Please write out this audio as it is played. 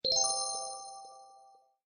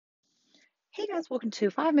Hey guys, welcome to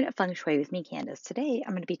 5 Minute Feng Shui with me, Candace. Today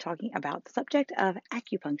I'm going to be talking about the subject of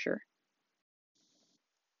acupuncture.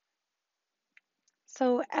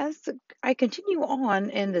 So, as I continue on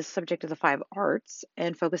in this subject of the five arts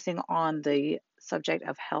and focusing on the subject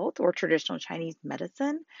of health or traditional Chinese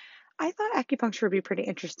medicine, I thought acupuncture would be pretty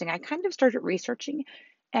interesting. I kind of started researching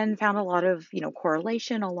and found a lot of,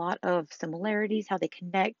 correlation, a lot of similarities, how they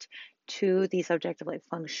connect to the subject of like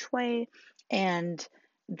feng shui and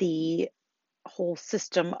the whole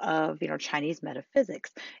system of Chinese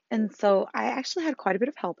metaphysics. And so I actually had quite a bit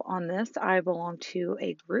of help on this. I belong to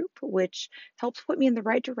a group which helps put me in the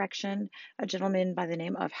right direction. A gentleman by the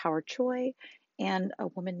name of Howard Choi and a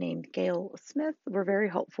woman named Gail Smith were very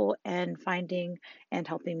helpful in finding and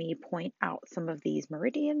helping me point out some of these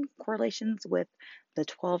meridian correlations with the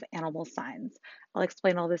 12 animal signs. I'll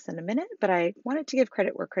explain all this in a minute, but I wanted to give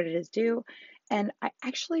credit where credit is due. And I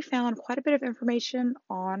actually found quite a bit of information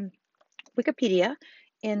on Wikipedia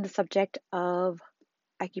in the subject of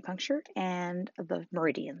acupuncture and the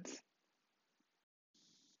meridians.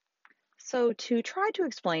 So, to try to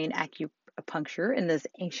explain acupuncture in this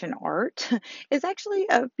ancient art is actually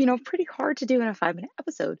pretty hard to do in a 5 minute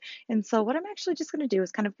episode. And so, what I'm actually just going to do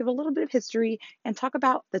is kind of give a little bit of history and talk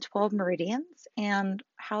about the 12 meridians and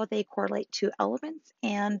how they correlate to elements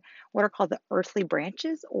and what are called the earthly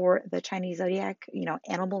branches or the Chinese zodiac,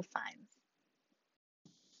 animal signs.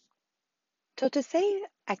 So to say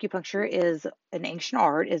acupuncture is an ancient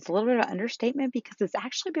art is a little bit of an understatement because it's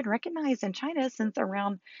actually been recognized in China since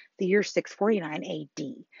around the year 649 AD.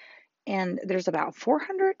 And there's about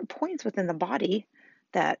 400 points within the body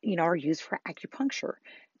that, are used for acupuncture.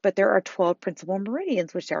 But there are 12 principal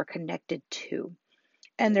meridians which they are connected to.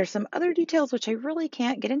 And there's some other details which I really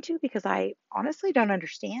can't get into because I honestly don't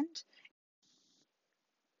understand.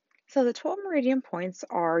 So the 12 meridian points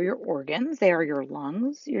are your organs. They are your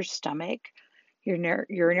lungs, your stomach, your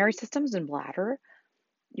urinary systems and bladder,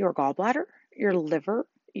 your gallbladder, your liver,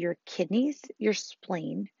 your kidneys, your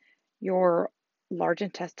spleen, your large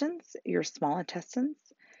intestines, your small intestines,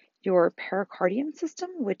 your pericardium system,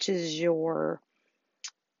 which is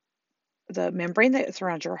the membrane that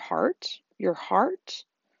surrounds your heart,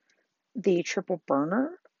 the triple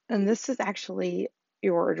burner, and this is actually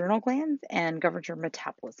your adrenal glands and governs your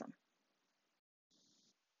metabolism.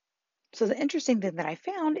 So the interesting thing that I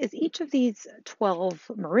found is each of these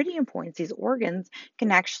 12 meridian points, these organs,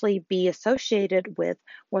 can actually be associated with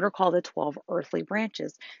what are called the 12 earthly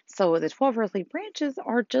branches. So the 12 earthly branches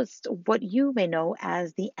are just what you may know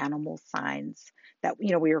as the animal signs that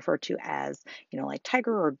we refer to as, like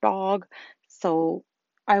tiger or dog. So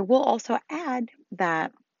I will also add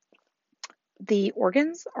that the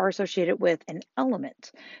organs are associated with an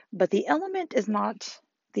element, but the element is not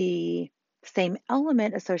the same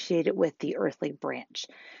element associated with the earthly branch.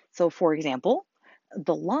 So, for example,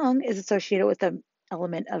 the lung is associated with the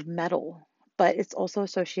element of metal, but it's also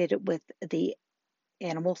associated with the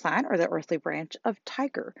animal sign or the earthly branch of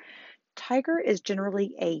tiger. Tiger is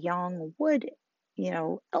generally a young wood,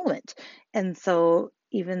 element. And so,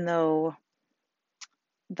 even though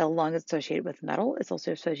the lung is associated with metal, it's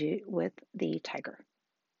also associated with the tiger.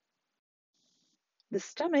 The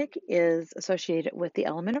stomach is associated with the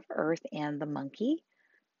element of earth and the monkey.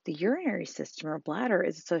 The urinary system or bladder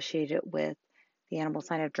is associated with the animal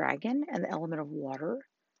sign of dragon and the element of water.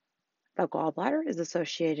 The gallbladder is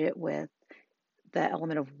associated with the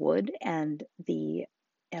element of wood and the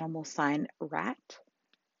animal sign rat.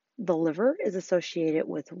 The liver is associated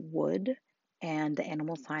with wood and the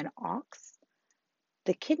animal sign ox.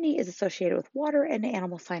 The kidney is associated with water and the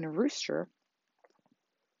animal sign of rooster.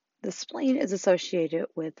 The spleen is associated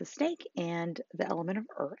with the snake and the element of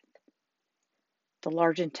earth. The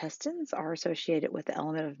large intestines are associated with the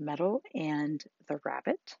element of metal and the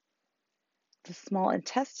rabbit. The small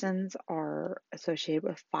intestines are associated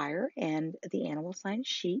with fire and the animal sign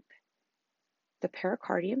sheep. The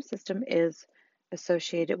pericardium system is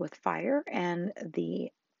associated with fire and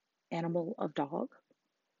the animal of dog.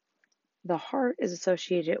 The heart is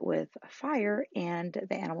associated with fire and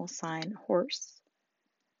the animal sign horse.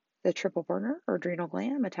 The triple burner or adrenal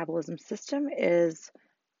gland metabolism system is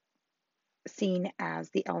seen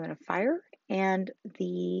as the element of fire and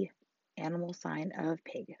the animal sign of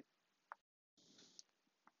pig.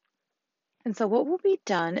 And so what will be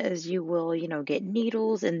done is you will, get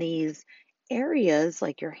needles in these areas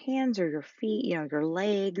like your hands or your feet, your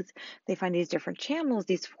legs. They find these different channels,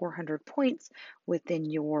 these 400 points within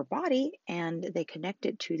your body, and they connect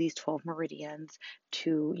it to these 12 meridians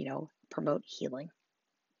to, promote healing.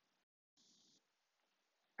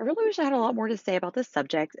 I really wish I had a lot more to say about this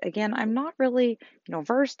subject. Again, I'm not really,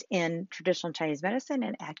 versed in traditional Chinese medicine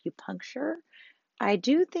and acupuncture. I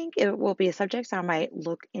do think it will be a subject I might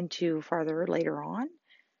look into further later on.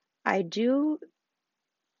 I do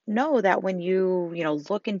know that when you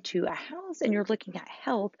look into a house and you're looking at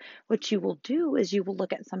health, what you will do is you will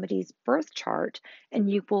look at somebody's birth chart and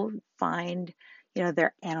you will find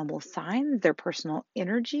their animal signs, their personal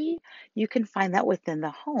energy. You can find that within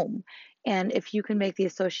the home. And if you can make the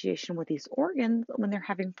association with these organs when they're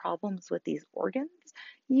having problems with these organs,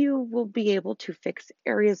 you will be able to fix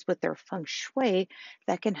areas with their feng shui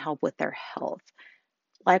that can help with their health.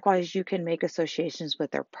 Likewise, you can make associations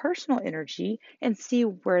with their personal energy and see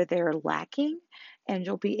where they're lacking, and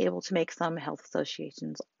you'll be able to make some health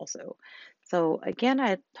associations also. So, again,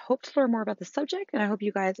 I hope to learn more about the subject, and I hope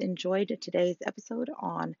you guys enjoyed today's episode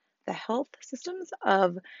on the health systems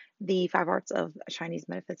of the five arts of Chinese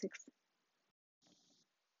metaphysics.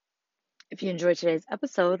 If you enjoyed today's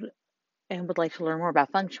episode, and would like to learn more about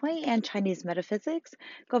feng shui and Chinese metaphysics,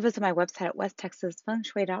 go visit my website at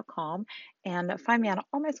westtexasfengshui.com and find me on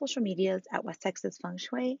all my social medias at West Texas Feng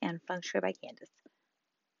Shui and Feng Shui by Candace.